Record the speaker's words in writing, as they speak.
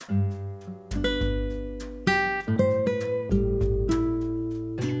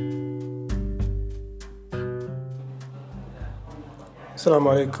السلام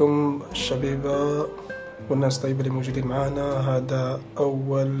عليكم الشبيبة والناس طيبة اللي موجودين معانا. هذا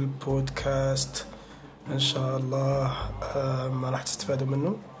أول بودكاست إن شاء الله ما راح تستفادوا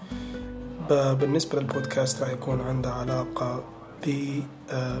منه. بالنسبة للبودكاست راح يكون عنده علاقة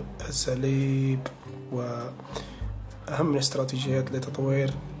بالأساليب وأهم الاستراتيجيات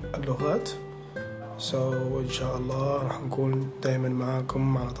لتطوير اللغات. إن شاء الله راح نكون دائما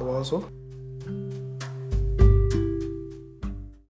معاكم على تواصل.